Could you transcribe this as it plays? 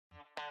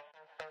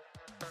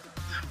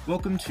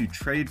Welcome to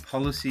Trade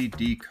Policy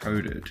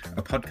Decoded,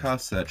 a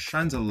podcast that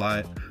shines a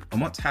light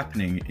on what's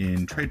happening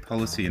in trade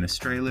policy in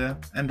Australia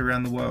and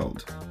around the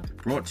world.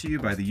 Brought to you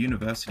by the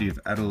University of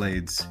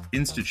Adelaide's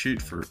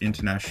Institute for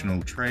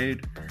International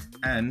Trade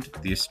and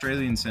the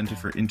Australian Centre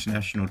for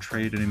International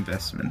Trade and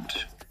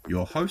Investment.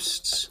 Your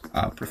hosts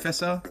are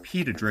Professor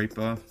Peter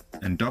Draper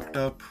and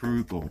Dr.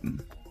 Prue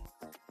Gordon.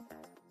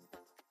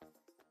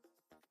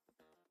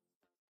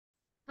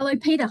 Hello,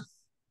 Peter.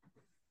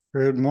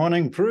 Good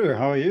morning, Prue.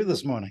 How are you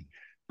this morning?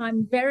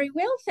 I'm very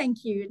well,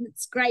 thank you. And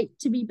it's great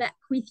to be back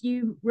with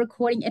you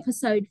recording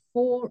episode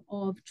 4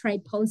 of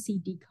Trade Policy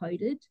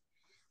Decoded.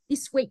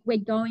 This week, we're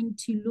going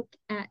to look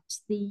at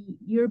the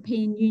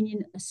European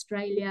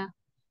Union-Australia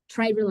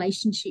trade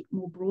relationship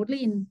more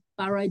broadly and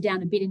burrow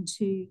down a bit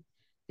into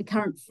the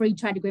current free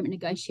trade agreement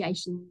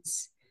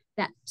negotiations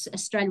that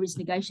Australia is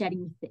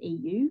negotiating with the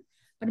EU.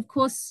 But of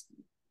course,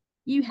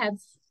 you have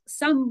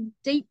some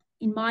deep,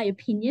 in my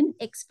opinion,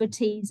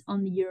 expertise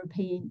on the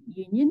European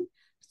Union.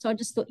 So I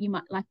just thought you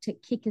might like to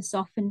kick us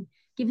off and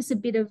give us a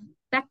bit of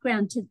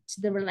background to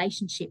the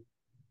relationship.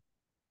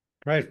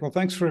 Great. Well,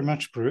 thanks very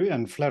much, Prue,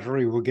 and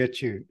flattery will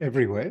get you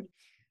everywhere.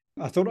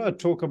 I thought I'd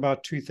talk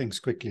about two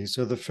things quickly.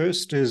 So the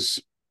first is,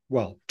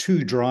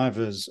 two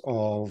drivers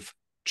of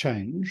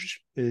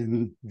change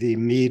in the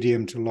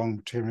medium to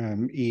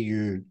long-term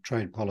EU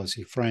trade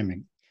policy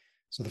framing.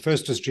 So the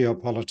first is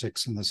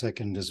geopolitics and the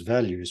second is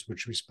values,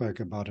 which we spoke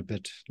about a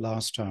bit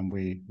last time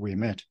we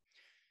met.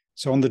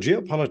 So on the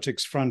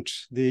geopolitics front,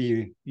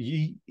 the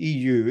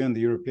EU and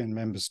the European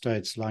member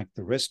states, like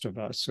the rest of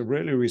us, are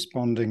really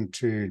responding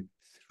to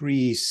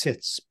three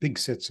big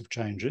sets of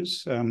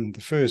changes. The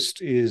first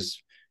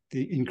is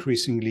the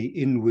increasingly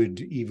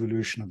inward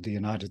evolution of the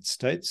United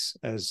States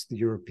as the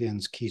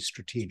Europeans' key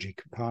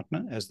strategic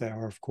partner, as they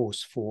are, of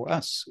course, for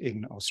us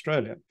in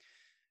Australia.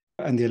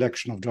 And the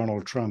election of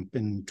Donald Trump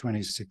in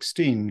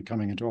 2016,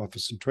 coming into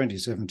office in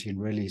 2017,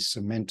 really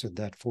cemented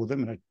that for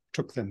them, and it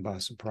took them by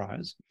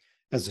surprise,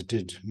 as it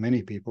did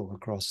many people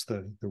across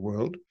the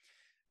world.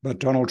 But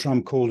Donald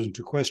Trump called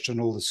into question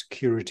all the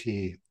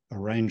security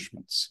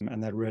arrangements,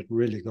 and that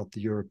really got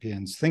the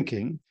Europeans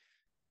thinking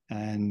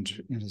and,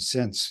 in a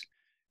sense,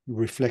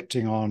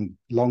 reflecting on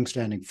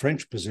long-standing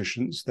French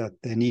positions that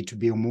they need to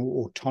be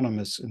more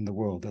autonomous in the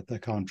world, that they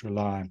can't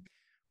rely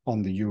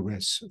on the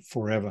US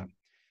forever.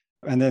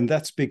 And then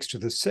that speaks to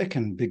the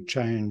second big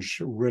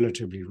change,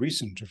 relatively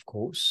recent, of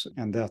course,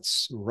 and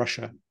that's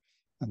Russia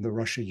and the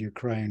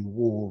Russia-Ukraine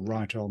war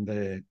right on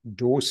their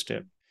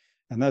doorstep.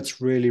 And that's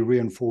really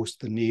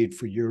reinforced the need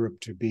for Europe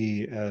to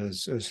be,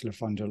 as Ursula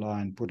von der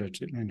Leyen put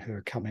it in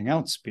her coming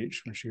out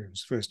speech when she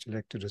was first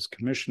elected as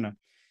commissioner,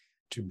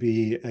 to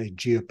be a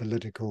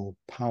geopolitical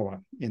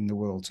power in the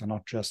world, so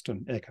not just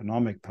an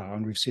economic power.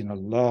 And we've seen a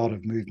lot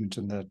of movement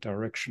in that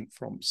direction,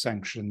 from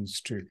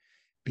sanctions to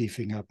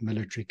beefing up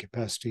military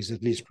capacities,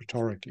 at least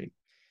rhetorically.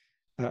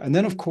 And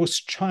then, of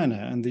course,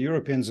 China, and the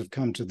Europeans have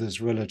come to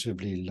this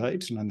relatively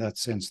late, and in that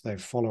sense, they're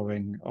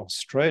following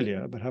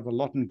Australia, but have a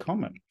lot in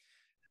common,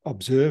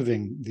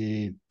 observing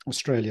the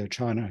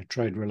Australia-China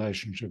trade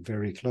relationship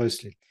very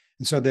closely.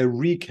 And so they're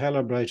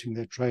recalibrating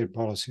their trade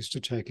policies to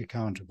take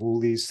account of all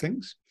these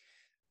things.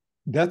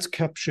 That's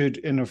captured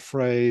in a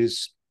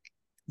phrase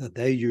that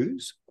they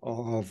use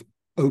of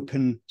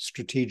open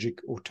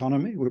strategic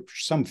autonomy,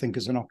 which some think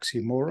is an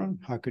oxymoron.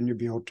 How can you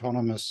be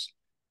autonomous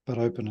but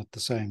open at the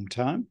same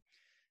time?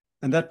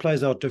 And that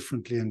plays out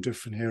differently in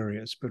different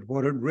areas. But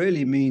what it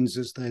really means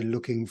is they're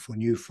looking for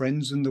new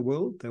friends in the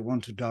world. They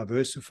want to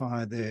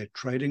diversify their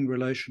trading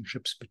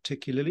relationships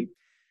particularly,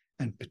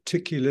 and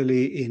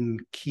particularly in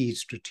key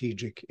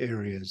strategic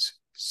areas,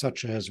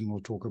 such as, and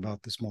we'll talk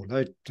about this more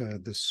later,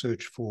 the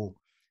search for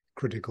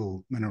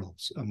critical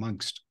minerals,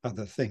 amongst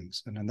other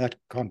things. And in that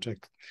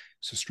context,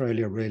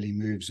 Australia really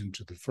moves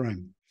into the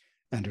frame.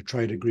 And a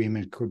trade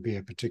agreement could be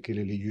a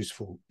particularly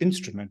useful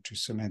instrument to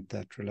cement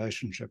that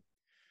relationship.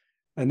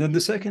 And then the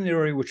second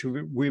area, which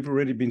we've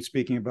already been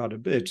speaking about a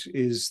bit,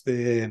 is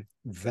their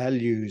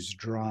values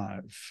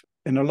drive.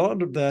 And a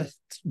lot of that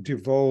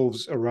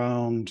devolves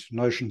around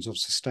notions of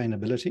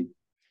sustainability.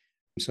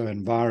 So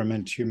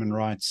environment, human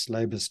rights,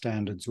 labor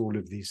standards, all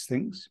of these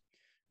things.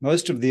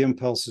 Most of the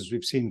impulses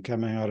we've seen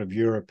coming out of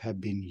Europe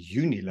have been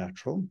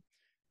unilateral,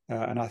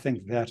 and I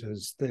think that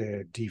is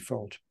their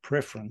default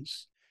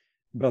preference.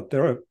 But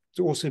they're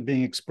also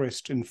being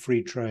expressed in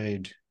free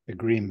trade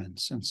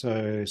agreements, and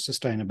so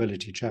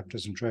sustainability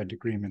chapters and trade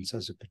agreements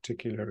as a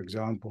particular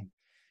example.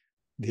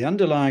 The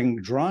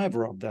underlying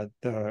driver of that,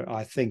 though,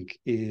 I think,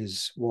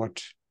 is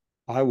what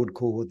I would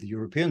call, what the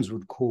Europeans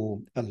would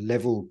call, a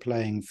level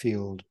playing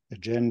field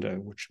agenda,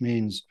 which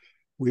means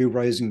we're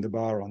raising the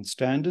bar on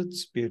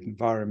standards, be it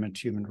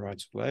environment, human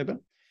rights, or labor,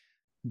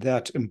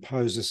 that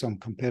imposes some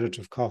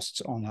competitive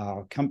costs on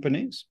our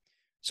companies.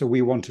 So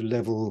we want to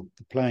level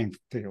the playing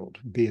field,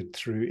 be it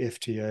through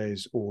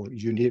FTAs or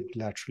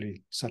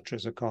unilaterally, such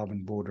as a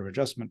carbon border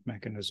adjustment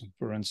mechanism,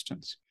 for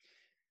instance.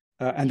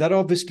 And that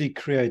obviously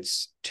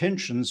creates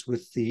tensions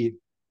with the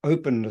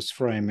openness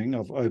framing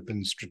of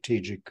open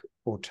strategic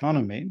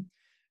autonomy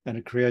and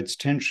it creates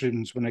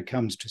tensions when it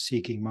comes to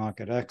seeking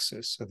market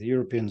access. So the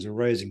Europeans are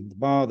raising the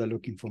bar, they're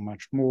looking for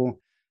much more.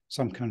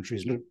 Some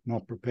countries are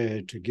not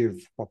prepared to give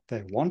what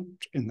they want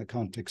in the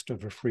context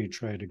of a free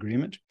trade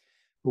agreement.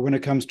 But when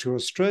it comes to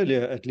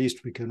Australia, at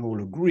least we can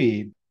all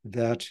agree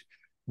that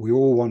we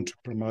all want to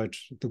promote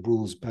the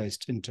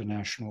rules-based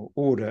international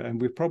order, and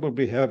we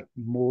probably have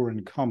more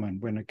in common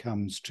when it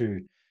comes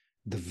to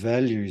the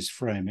values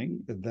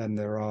framing than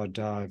there are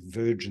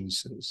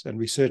divergences. And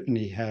we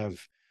certainly have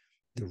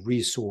the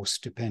resource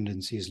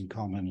dependencies in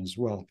common as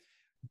well.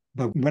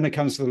 But when it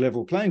comes to the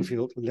level playing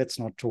field, let's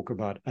not talk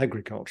about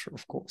agriculture,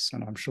 of course.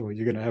 And I'm sure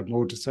you're going to have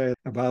more to say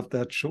about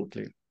that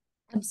shortly.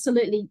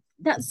 Absolutely.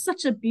 That's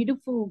such a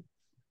beautiful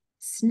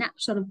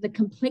snapshot of the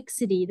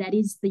complexity that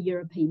is the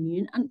European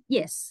Union. And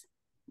yes,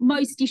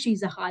 most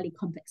issues are highly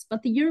complex,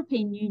 but the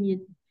European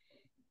Union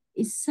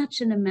is such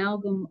an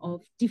amalgam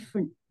of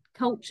different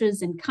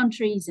cultures and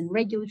countries and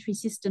regulatory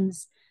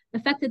systems. The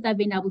fact that they've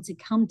been able to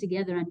come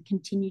together and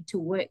continue to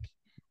work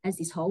as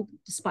this whole,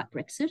 despite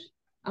Brexit,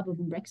 other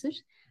than Brexit,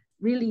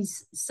 really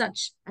is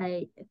such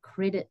a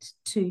credit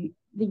to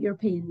the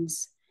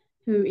Europeans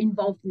who are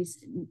involved in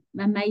this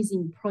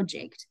amazing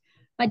project.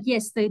 But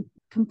yes, the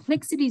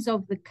complexities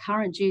of the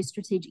current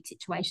geostrategic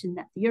situation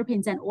that the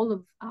Europeans and all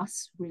of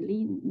us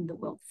really in the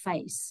world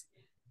face,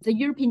 the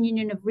European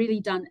Union have really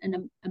done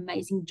an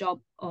amazing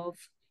job of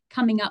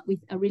coming up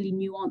with a really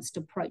nuanced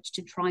approach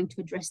to trying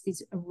to address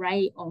this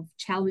array of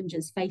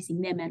challenges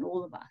facing them and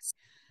all of us.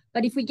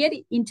 But if we get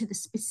into the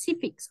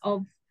specifics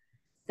of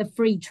the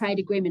free trade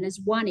agreement as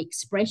one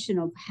expression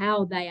of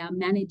how they are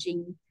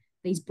managing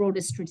these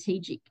broader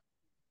strategic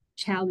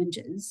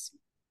challenges,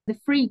 the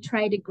free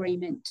trade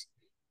agreement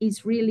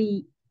is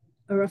really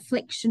a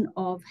reflection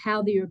of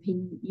how the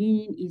European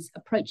Union is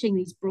approaching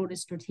these broader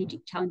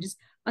strategic challenges,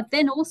 but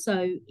then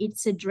also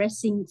it's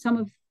addressing some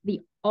of the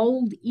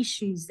old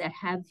issues that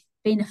have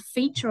been a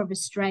feature of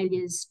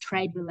Australia's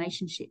trade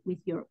relationship with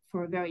Europe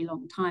for a very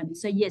long time.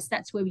 So yes,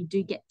 that's where we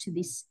do get to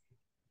this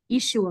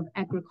issue of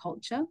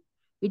agriculture,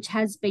 which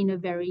has been a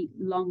very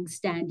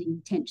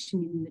long-standing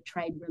tension in the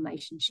trade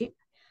relationship.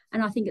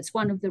 And I think it's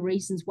one of the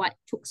reasons why it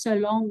took so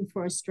long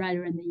for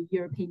Australia and the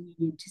European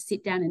Union to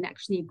sit down and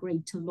actually agree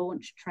to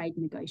launch trade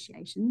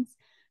negotiations.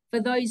 For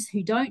those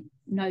who don't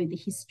know the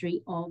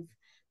history of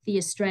the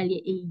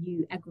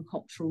Australia-EU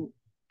agricultural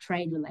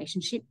trade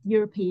relationship, the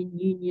European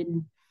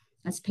Union,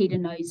 as Peter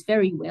knows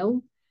very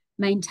well,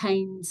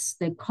 maintains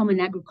the Common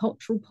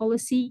Agricultural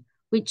Policy,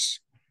 which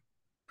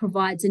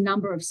provides a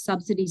number of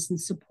subsidies and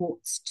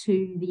supports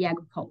to the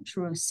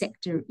agricultural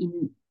sector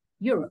in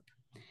Europe.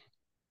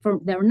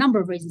 There are a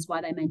number of reasons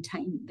why they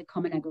maintain the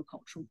Common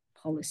Agricultural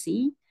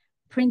Policy,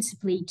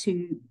 principally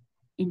to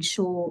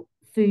ensure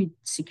food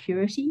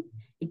security.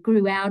 It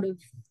grew out of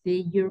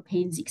the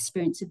Europeans'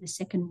 experience of the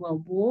Second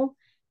World War,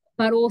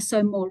 but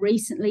also more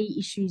recently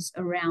issues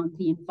around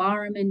the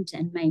environment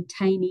and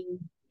maintaining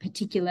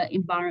particular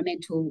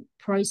environmental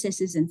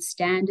processes and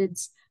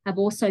standards have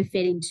also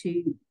fed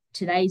into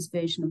today's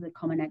version of the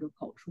Common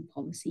Agricultural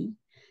Policy.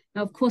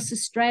 Now, of course,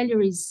 Australia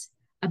is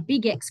a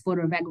big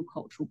exporter of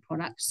agricultural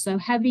products, so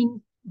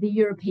having the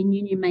European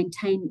Union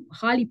maintain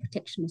highly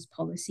protectionist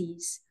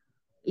policies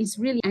is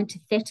really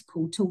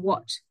antithetical to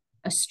what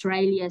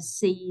Australia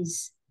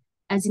sees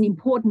as an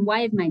important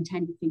way of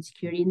maintaining food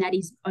security, and that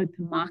is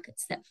open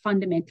markets that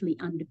fundamentally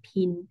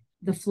underpin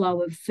the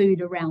flow of food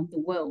around the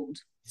world.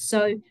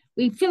 So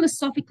we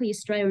philosophically,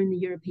 Australia and the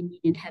European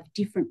Union have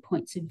different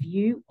points of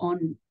view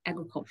on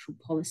agricultural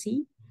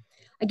policy.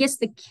 I guess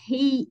the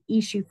key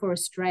issue for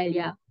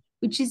Australia,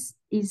 which is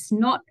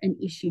not an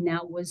issue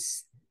now,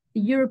 was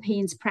the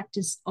Europeans'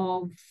 practice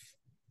of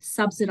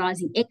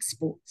subsidising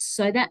exports.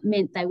 So that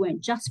meant they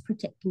weren't just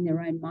protecting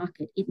their own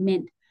market. It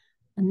meant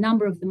a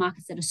number of the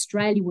markets that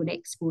Australia would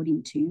export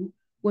into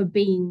were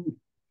being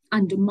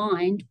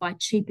undermined by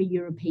cheaper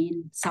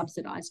European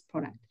subsidised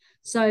product.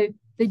 So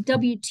the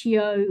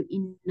WTO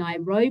in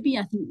Nairobi,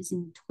 I think it was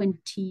in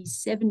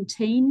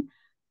 2017,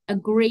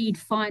 agreed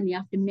finally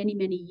after many,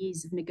 many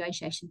years of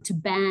negotiation to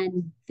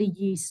ban the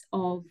use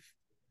of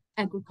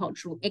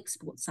agricultural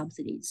export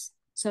subsidies.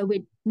 So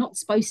we're not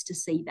supposed to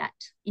see that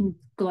in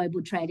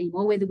global trade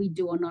anymore, whether we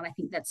do or not. I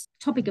think that's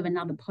the topic of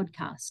another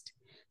podcast.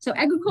 So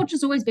agriculture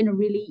has always been a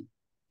really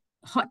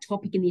hot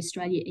topic in the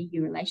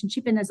Australia-EU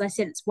relationship. And as I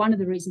said, it's one of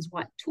the reasons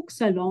why it took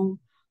so long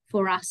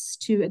for us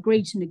to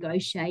agree to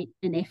negotiate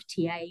an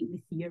FTA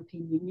with the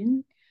European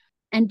Union.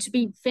 And to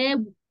be fair,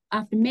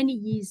 after many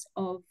years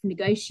of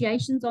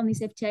negotiations on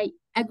this FTA,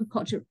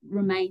 agriculture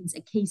remains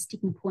a key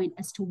sticking point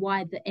as to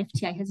why the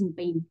FTA hasn't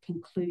been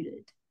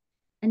concluded.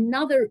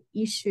 Another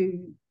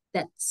issue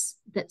that's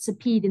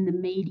appeared in the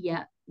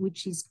media,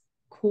 which is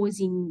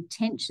causing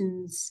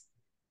tensions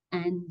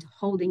and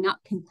holding up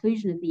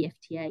conclusion of the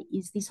FTA,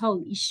 is this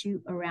whole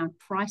issue around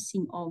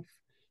pricing of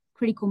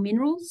critical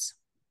minerals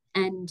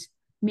and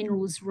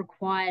minerals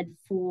required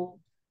for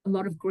a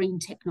lot of green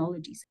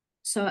technologies.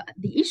 So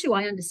the issue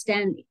I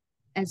understand,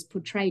 as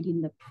portrayed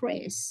in the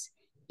press,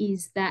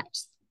 is that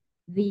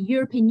the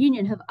European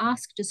Union have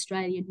asked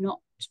Australia not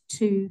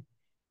to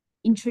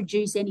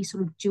introduce any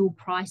sort of dual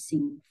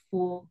pricing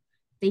for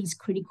these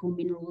critical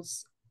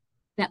minerals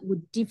that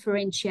would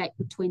differentiate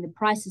between the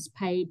prices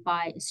paid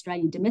by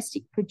Australian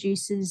domestic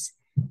producers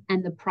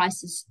and the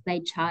prices they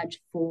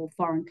charge for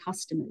foreign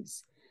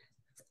customers.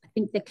 I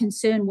think the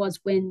concern was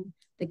when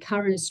the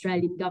current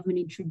Australian government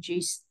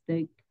introduced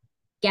the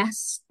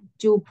gas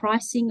dual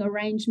pricing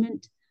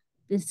arrangement,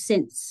 the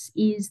sense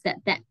is that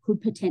that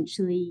could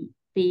potentially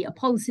be a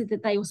policy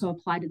that they also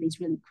apply to these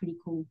really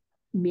critical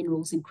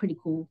minerals and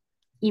critical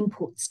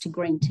inputs to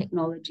green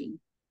technology.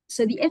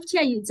 So the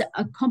FTA is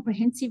a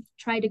comprehensive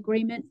trade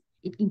agreement.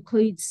 It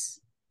includes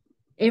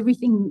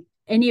everything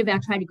any of our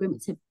trade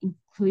agreements have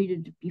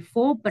included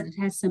before, but it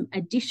has some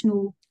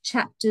additional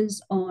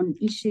chapters on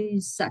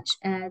issues such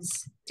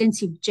as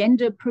extensive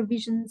gender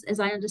provisions, as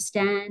I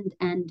understand,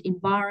 and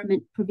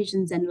environment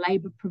provisions and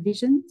labour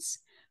provisions.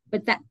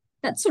 But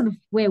that's sort of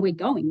where we're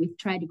going with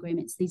trade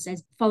agreements these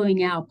days.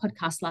 Following our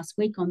podcast last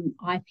week on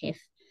IPEF,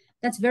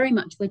 that's very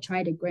much where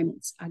trade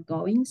agreements are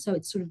going. So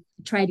it's sort of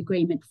a trade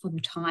agreement for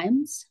the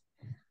times.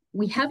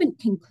 We haven't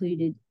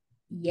concluded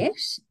yet,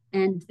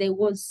 and there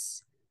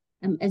was,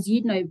 as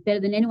you know better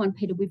than anyone,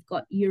 Peter, we've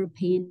got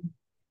European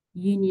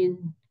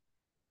Union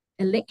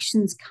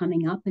elections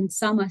coming up, and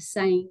some are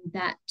saying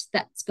that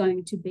that's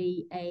going to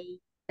be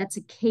that's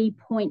a key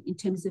point in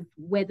terms of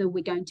whether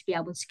we're going to be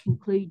able to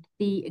conclude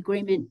the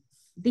agreement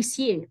this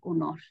year or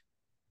not.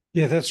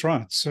 Yeah, that's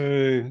right.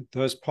 So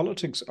those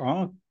politics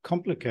are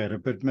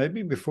complicated, but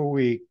maybe before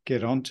we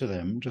get onto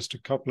them, just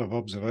a couple of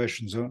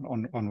observations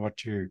on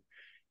what you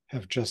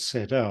have just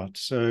set out.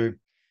 So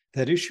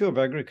that issue of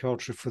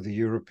agriculture for the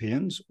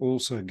Europeans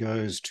also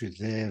goes to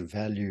their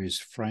values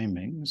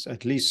framings,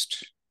 at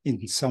least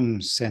in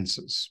some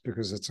senses,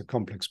 because it's a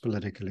complex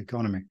political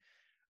economy.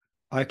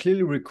 I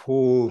clearly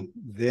recall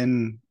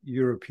then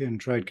European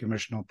Trade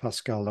Commissioner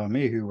Pascal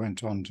Lamy, who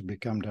went on to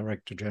become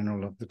Director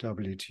General of the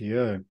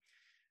WTO.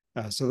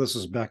 So this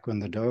was back when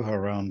the Doha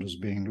round was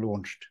being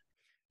launched,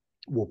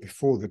 or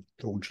before the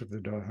launch of the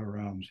Doha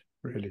round,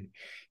 really.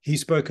 He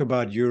spoke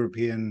about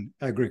European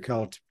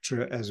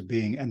agriculture as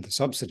being, and the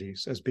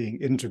subsidies, as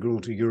being integral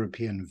to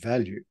European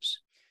values.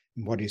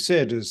 And what he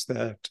said is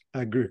that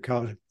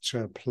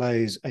agriculture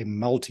plays a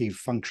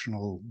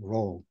multifunctional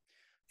role,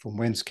 from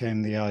whence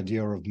came the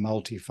idea of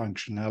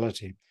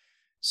multifunctionality.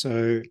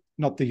 So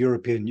not the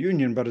European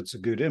Union, but it's a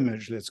good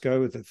image. Let's go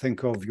with it.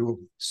 Think of your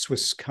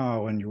Swiss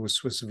cow and your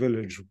Swiss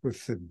village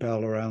with the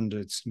bell around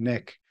its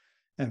neck.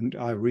 And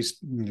I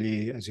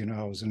recently, as you know,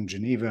 I was in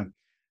Geneva.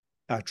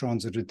 I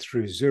transited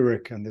through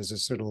Zurich, and there's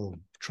this little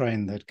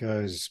train that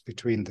goes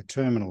between the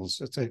terminals.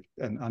 It's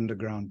an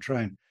underground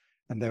train.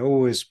 And they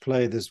always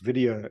play this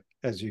video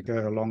as you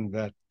go along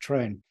that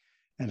train.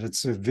 And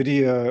it's a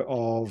video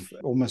of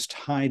almost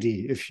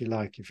Heidi, if you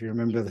like, if you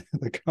remember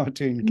the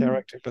cartoon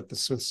character, but the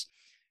Swiss,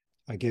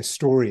 I guess,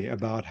 story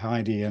about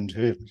Heidi and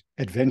her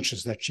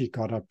adventures that she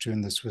got up to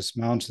in the Swiss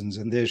mountains.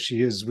 And there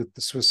she is with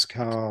the Swiss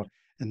cow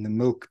and the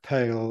milk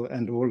pail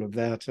and all of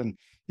that. And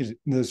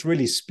this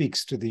really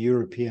speaks to the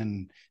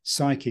European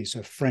psyche.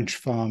 So French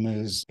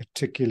farmers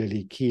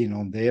particularly keen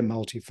on their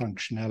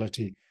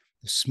multifunctionality,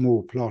 the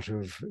small plot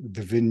of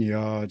the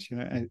vineyard,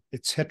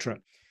 etc.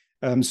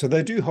 So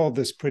they do hold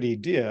this pretty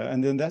dear.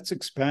 And then that's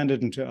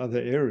expanded into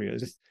other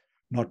areas,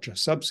 not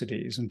just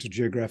subsidies, into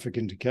geographic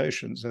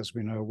indications. As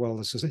we know, well,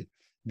 this has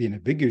been a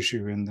big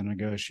issue in the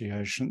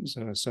negotiations.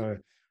 So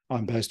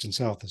I'm based in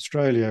South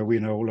Australia. We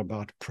know all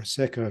about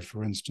Prosecco,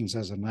 for instance,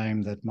 as a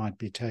name that might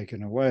be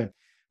taken away.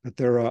 But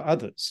there are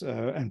others,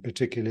 and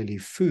particularly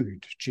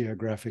food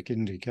geographic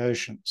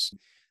indications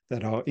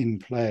that are in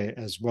play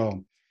as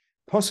well.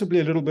 Possibly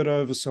a little bit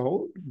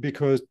oversold,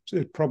 because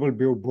it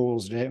probably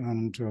boils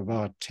down to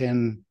about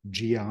 10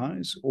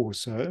 GIs or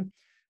so.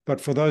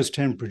 But for those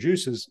 10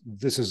 producers,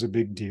 this is a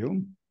big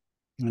deal.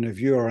 And if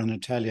you are an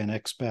Italian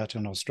expat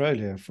in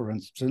Australia, for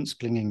instance,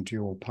 clinging to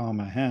your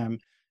Parma ham,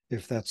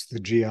 if that's the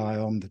GI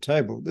on the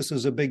table, this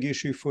is a big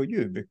issue for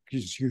you,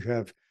 because you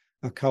have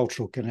a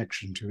cultural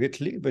connection to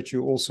Italy, but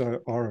you also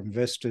are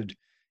invested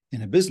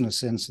in a business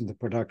sense in the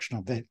production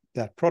of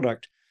that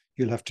product.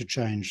 You'll have to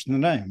change the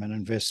name and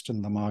invest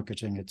in the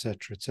marketing, et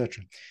cetera, et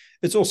cetera.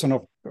 It's also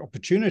an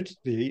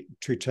opportunity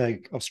to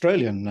take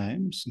Australian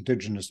names,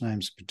 Indigenous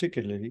names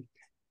particularly,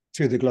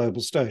 to the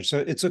global stage. So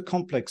it's a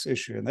complex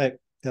issue, and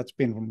that's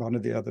been one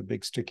of the other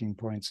big sticking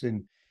points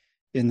in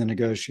the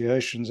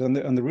negotiations. And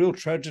the real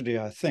tragedy,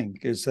 I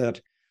think, is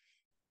that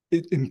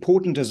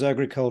important as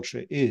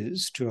agriculture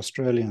is to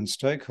Australian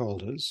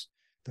stakeholders,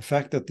 the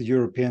fact that the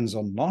Europeans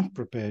are not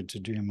prepared to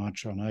do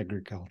much on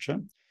agriculture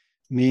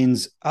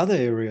means other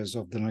areas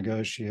of the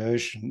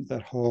negotiation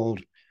that hold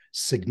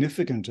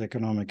significant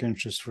economic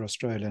interest for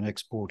Australian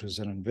exporters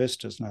and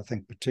investors, and I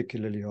think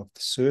particularly of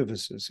the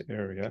services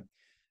area,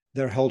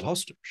 they're held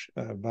hostage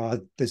by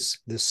this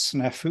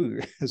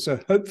snafu. So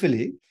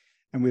hopefully,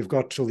 and we've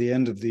got till the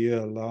end of the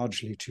year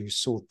largely to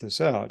sort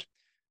this out,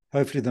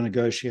 hopefully the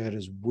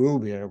negotiators will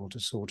be able to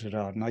sort it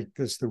out. And I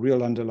guess the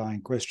real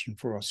underlying question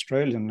for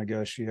Australian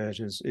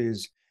negotiators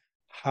is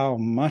how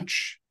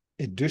much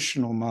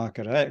additional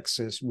market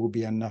access will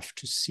be enough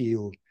to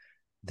seal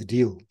the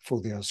deal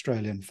for the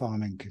Australian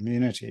farming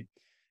community,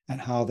 and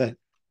how that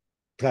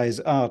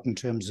plays out in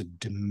terms of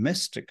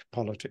domestic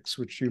politics,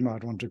 which you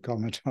might want to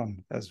comment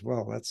on as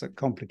well. That's a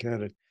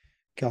complicated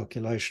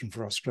calculation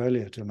for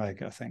Australia to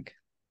make, I think.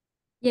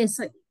 Yeah,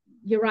 so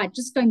you're right.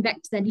 Just going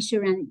back to that issue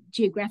around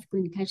geographical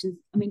indications,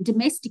 I mean,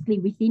 domestically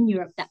within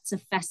Europe, that's a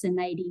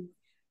fascinating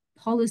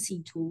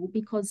policy tool,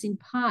 because in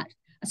part,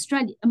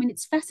 Australia, I mean,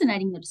 it's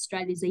fascinating that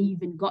Australia's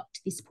even got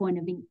to this point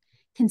of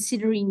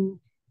considering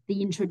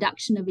the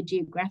introduction of a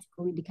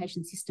geographical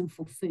indication system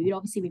for food.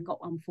 Obviously, we've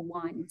got one for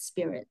wine and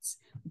spirits,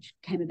 which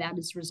came about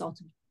as a result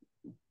of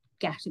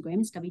GATT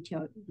agreements,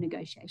 WTO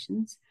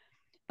negotiations.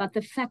 But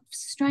the fact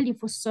Australia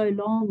for so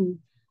long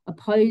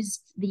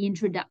opposed the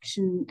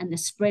introduction and the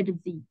spread of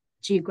the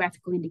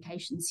geographical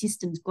indication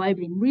systems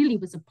globally, and really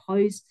was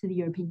opposed to the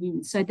European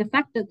Union. So the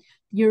fact that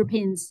the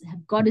Europeans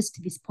have got us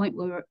to this point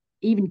where we're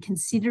even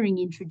considering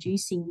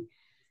introducing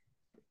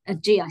a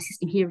GI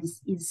system here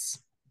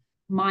is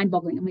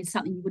mind-boggling. I mean, it's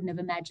something you wouldn't have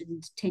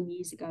imagined 10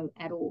 years ago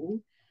at all.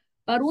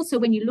 But also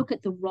when you look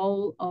at the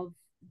role of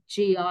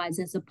GIs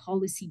as a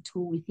policy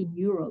tool within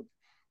Europe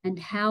and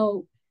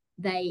how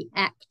they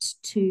act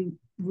to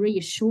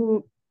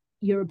reassure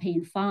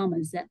European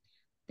farmers that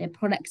their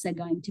products are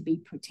going to be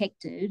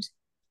protected,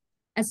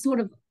 as sort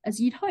of, as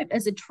you'd hope,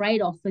 as a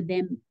trade-off for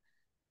them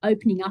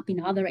opening up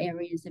in other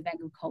areas of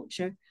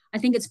agriculture, I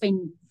think it's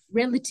been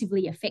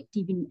relatively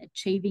effective in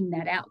achieving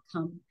that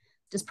outcome,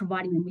 just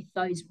providing them with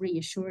those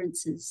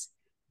reassurances.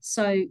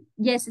 So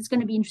yes, it's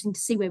going to be interesting to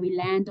see where we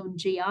land on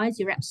GIs.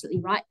 You're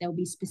absolutely right. There'll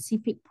be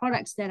specific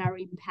products that are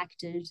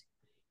impacted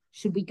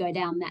should we go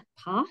down that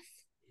path.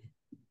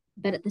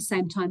 But at the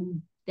same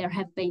time, there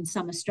have been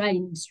some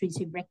Australian industries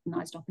who've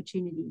recognised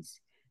opportunities.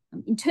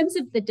 In terms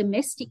of the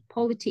domestic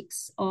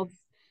politics of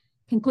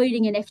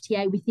concluding an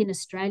FTA within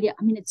Australia,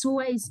 I mean, it's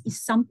always,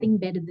 is something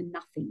better than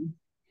nothing?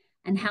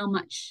 And how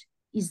much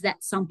is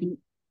that something?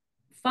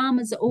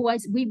 Farmers are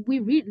always, we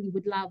really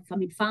would love, I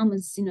mean,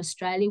 farmers in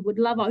Australia would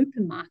love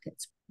open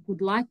markets, would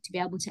like to be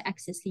able to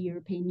access the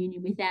European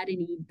Union without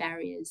any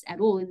barriers at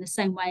all, in the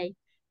same way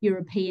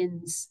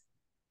Europeans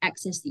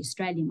access the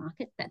Australian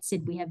market. That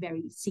said, we have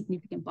very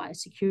significant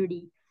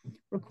biosecurity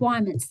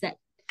requirements that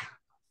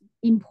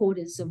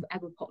importers of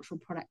agricultural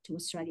product to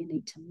Australia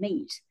need to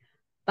meet.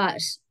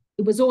 But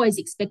it was always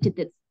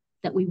expected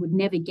that we would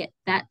never get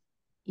that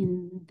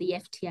in the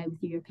FTA with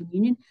the European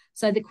Union.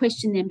 So the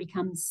question then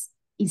becomes,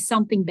 is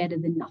something better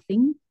than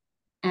nothing?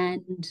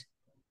 And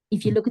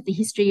if you look at the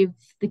history of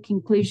the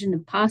conclusion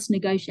of past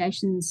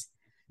negotiations,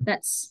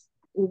 that's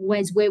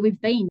always where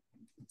we've been.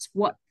 It's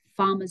what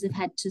farmers have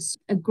had to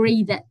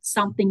agree, that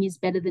something is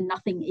better than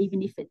nothing,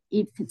 even if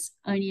it's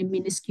only a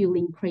minuscule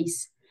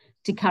increase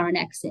to current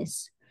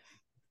access.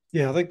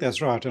 Yeah, I think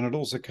that's right. And it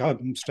also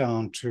comes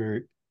down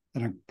to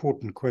an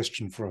important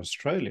question for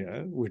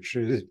Australia, which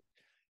is,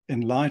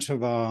 in light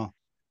of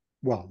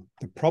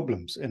the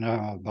problems in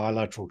our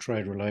bilateral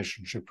trade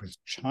relationship with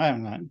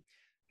China,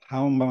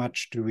 how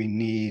much do we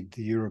need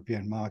the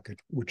European market,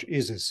 which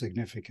is a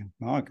significant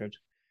market,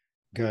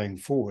 going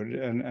forward,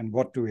 and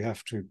what do we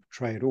have to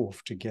trade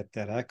off to get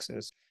that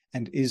access?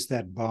 And is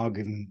that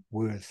bargain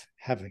worth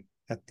having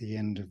at the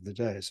end of the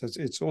day? So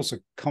it's also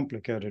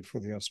complicated for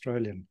the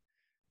Australian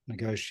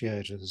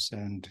negotiators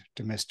and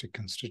domestic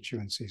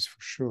constituencies,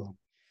 for sure.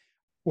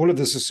 All of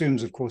this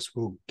assumes, of course,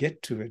 we'll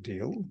get to a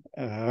deal,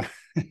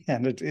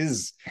 and it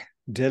is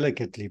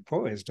delicately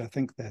poised. I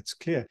think that's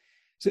clear.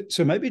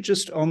 So maybe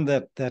just on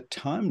that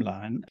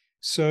timeline.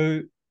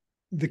 So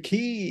the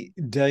key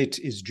date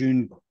is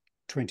June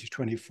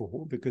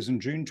 2024, because in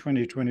June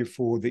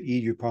 2024, the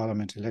EU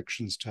Parliament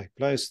elections take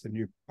place. The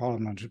new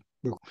Parliament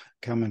will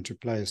come into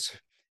place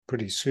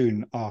pretty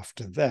soon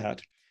after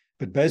that.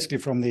 But basically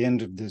from the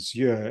end of this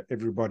year,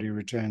 everybody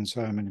returns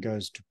home and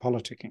goes to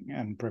politicking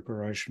and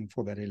preparation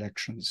for that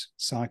elections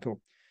cycle.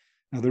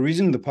 Now, the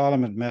reason the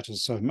Parliament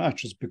matters so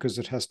much is because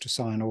it has to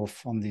sign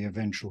off on the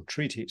eventual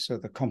treaty. So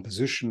the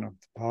composition of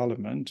the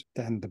Parliament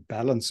and the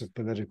balance of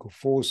political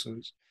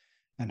forces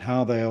and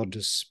how they are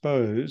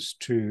disposed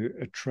to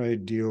a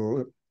trade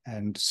deal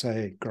and,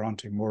 say,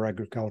 granting more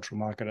agricultural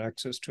market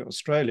access to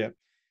Australia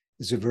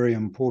is a very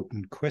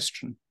important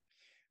question.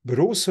 But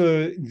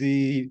also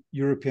the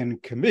European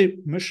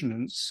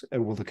commissioners,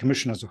 the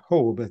Commission as a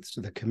whole, but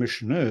the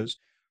commissioners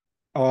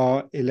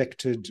are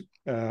elected,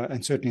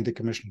 and certainly the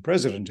Commission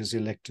President is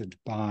elected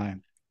by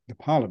the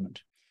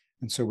Parliament.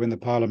 And so when the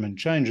Parliament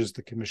changes,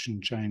 the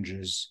Commission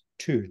changes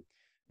too.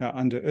 Now,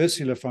 under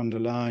Ursula von der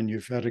Leyen,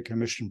 you've had a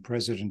Commission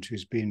President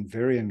who's been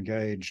very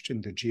engaged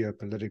in the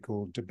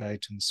geopolitical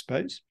debate and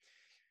space.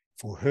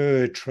 For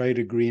her, trade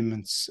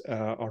agreements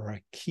are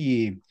a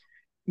key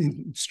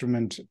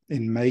instrument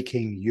in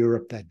making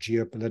Europe that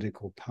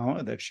geopolitical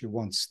power that she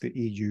wants the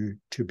EU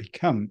to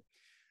become.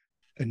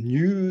 A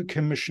new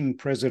Commission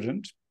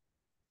President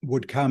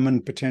would come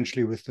in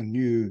potentially with a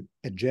new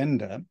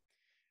agenda,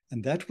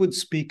 and that would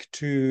speak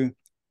to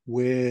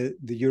where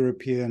the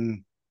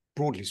European,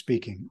 broadly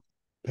speaking,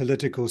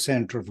 political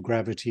center of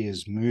gravity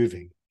is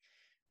moving.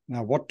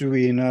 Now, what do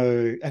we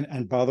know?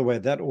 And by the way,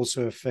 that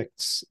also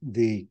affects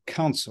the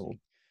Council.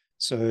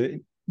 So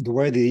the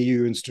way the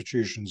EU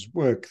institutions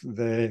work,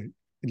 their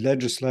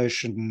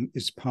legislation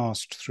is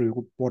passed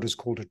through what is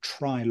called a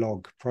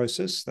trilogue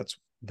process. That's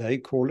what they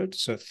call it.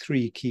 So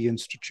 3 key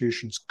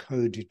institutions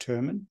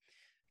co-determine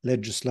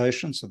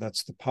legislation. So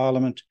that's the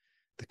Parliament,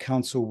 the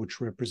Council,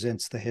 which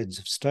represents the heads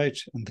of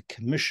state, and the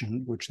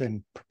Commission, which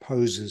then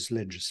proposes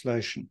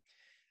legislation.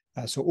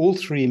 So all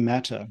 3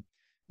 matter.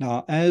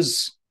 Now,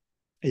 as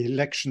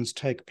elections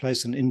take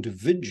place in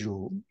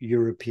individual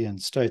European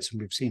states, and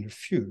we've seen a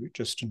few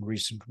just in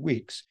recent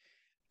weeks,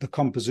 the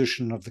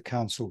composition of the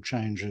Council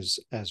changes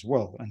as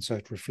well. And so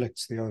it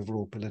reflects the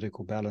overall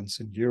political balance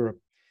in Europe.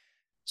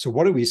 So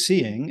what are we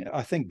seeing?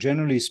 I think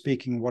generally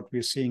speaking, what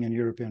we're seeing in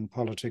European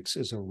politics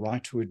is a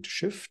rightward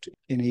shift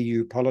in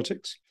EU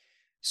politics.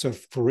 So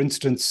for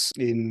instance,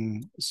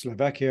 in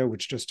Slovakia,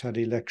 which just had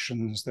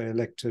elections, they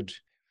elected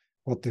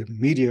what the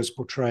media is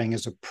portraying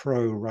as a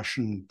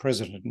pro-Russian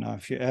president. Now,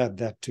 if you add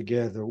that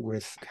together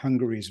with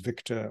Hungary's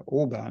Viktor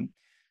Orban,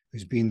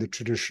 who's been the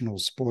traditional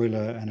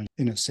spoiler and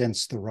in a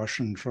sense the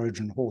Russian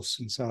Trojan horse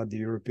inside the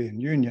European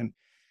Union,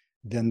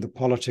 then the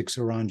politics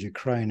around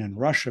Ukraine and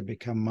Russia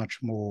become much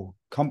more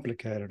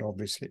complicated,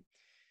 obviously.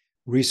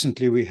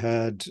 Recently, we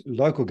had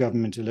local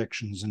government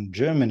elections in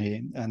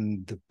Germany,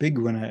 and the big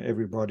winner,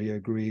 everybody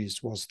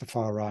agrees, was the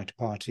far-right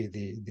party,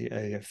 the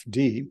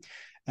AfD,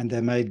 and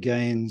they made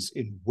gains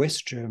in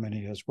West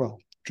Germany as well.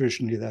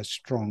 Traditionally, they're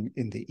strong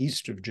in the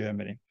east of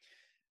Germany.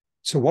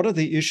 So what are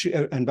the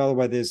issues? And by the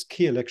way, there's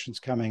key elections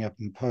coming up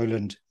in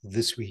Poland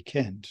this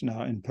weekend.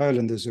 Now, in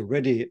Poland, there's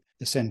already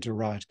a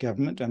center-right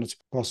government, and it's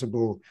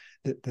possible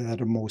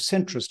that a more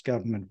centrist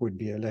government would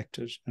be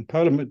elected. And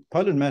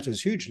Poland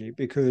matters hugely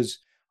because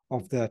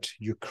of that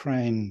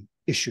Ukraine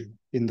issue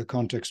in the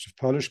context of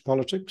Polish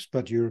politics,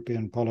 but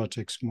European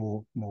politics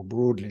more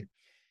broadly.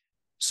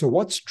 So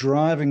what's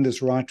driving this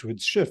rightward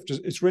shift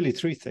is really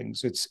 3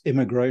 things. It's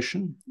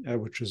immigration,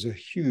 which is a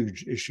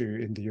huge issue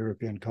in the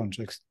European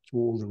context for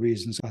all the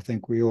reasons I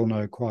think we all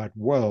know quite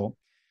well.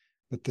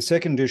 But the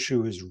second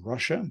issue is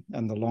Russia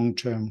and the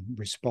long-term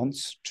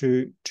response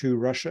to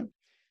Russia.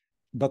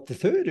 But the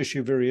third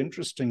issue, very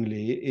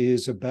interestingly,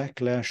 is a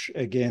backlash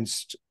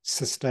against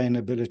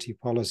sustainability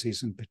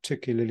policies, and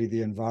particularly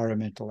the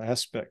environmental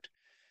aspect.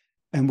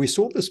 And we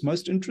saw this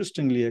most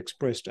interestingly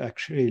expressed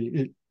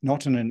actually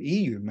not in an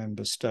EU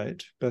member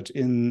state, but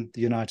in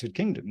the United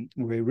Kingdom,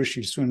 where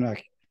Rishi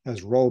Sunak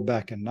has rolled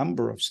back a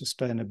number of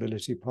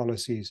sustainability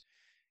policies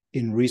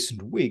in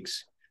recent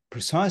weeks,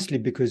 precisely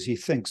because he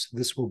thinks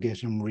this will get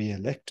him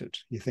re-elected.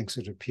 He thinks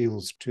it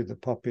appeals to the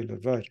popular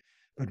vote.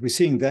 But we're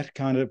seeing that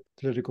kind of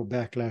political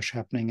backlash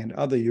happening in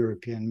other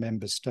European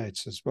member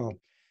states as well.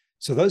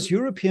 So those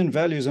European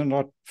values are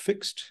not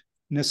fixed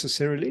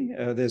necessarily.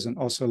 There's an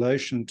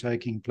oscillation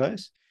taking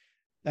place.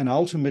 And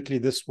ultimately,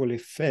 this will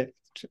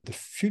affect the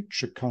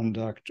future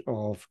conduct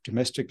of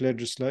domestic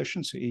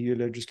legislation, so EU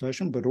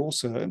legislation, but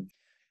also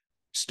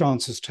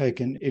stances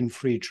taken in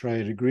free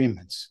trade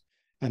agreements.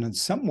 And in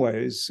some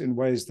ways, in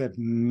ways that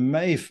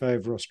may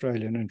favor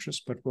Australian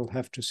interests, but we'll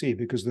have to see,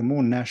 because the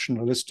more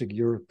nationalistic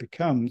Europe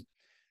becomes,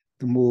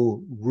 the more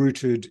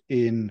rooted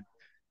in,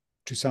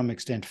 to some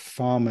extent,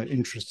 farmer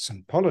interests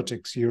and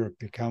politics Europe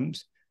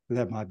becomes,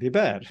 that might be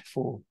bad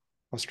for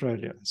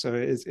Australia. So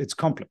it's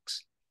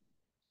complex.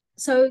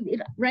 So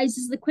it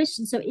raises the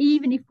question, so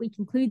even if we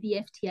conclude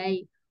the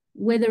FTA,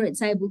 whether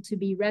it's able to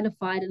be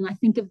ratified, and I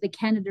think of the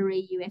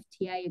Canada-EU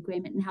FTA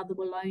agreement and how the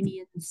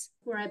Wallonians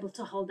were able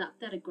to hold up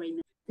that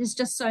agreement. There's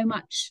just so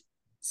much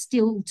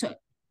still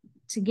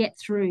to get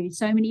through,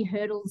 so many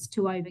hurdles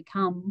to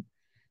overcome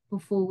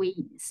before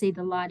we see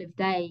the light of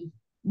day.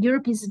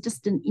 Europe is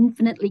just an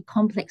infinitely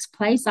complex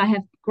place. I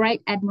have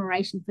great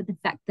admiration for the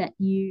fact that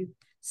you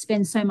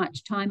spend so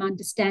much time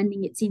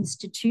understanding its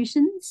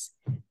institutions.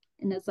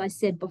 And as I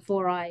said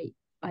before, I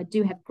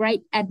do have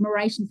great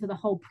admiration for the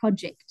whole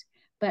project,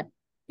 but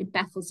it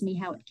baffles me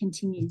how it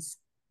continues.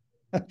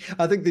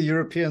 I think the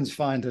Europeans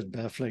find it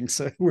baffling,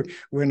 so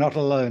we're not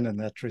alone in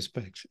that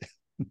respect.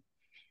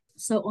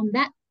 So on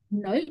that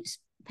note,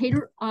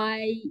 Peter,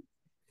 I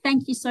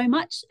thank you so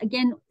much.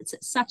 Again, it's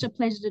such a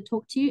pleasure to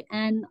talk to you,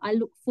 and I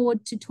look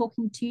forward to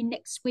talking to you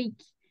next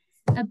week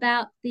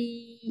about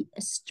the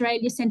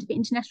Australia Centre for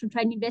International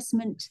Trade and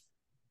Investment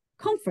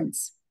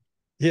conference.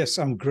 Yes,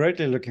 I'm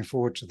greatly looking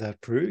forward to that,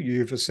 Prue.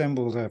 You've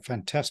assembled a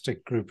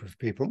fantastic group of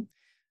people.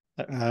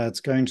 It's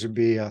going to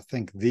be, I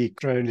think, the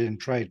Australian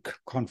Trade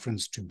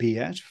Conference to be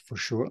at, for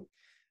sure.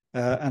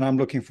 And I'm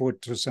looking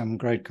forward to some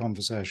great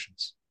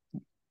conversations.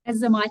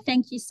 As am I.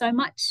 Thank you so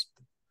much.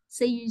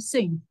 See you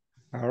soon.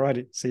 All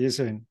righty. See you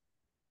soon.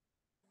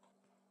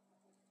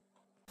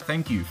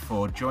 Thank you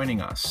for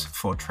joining us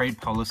for Trade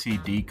Policy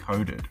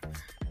Decoded.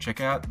 Check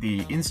out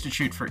the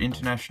Institute for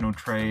International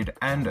Trade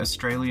and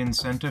Australian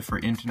Centre for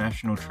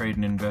International Trade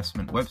and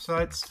Investment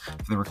websites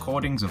for the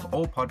recordings of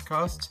all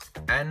podcasts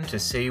and to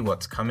see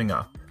what's coming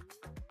up.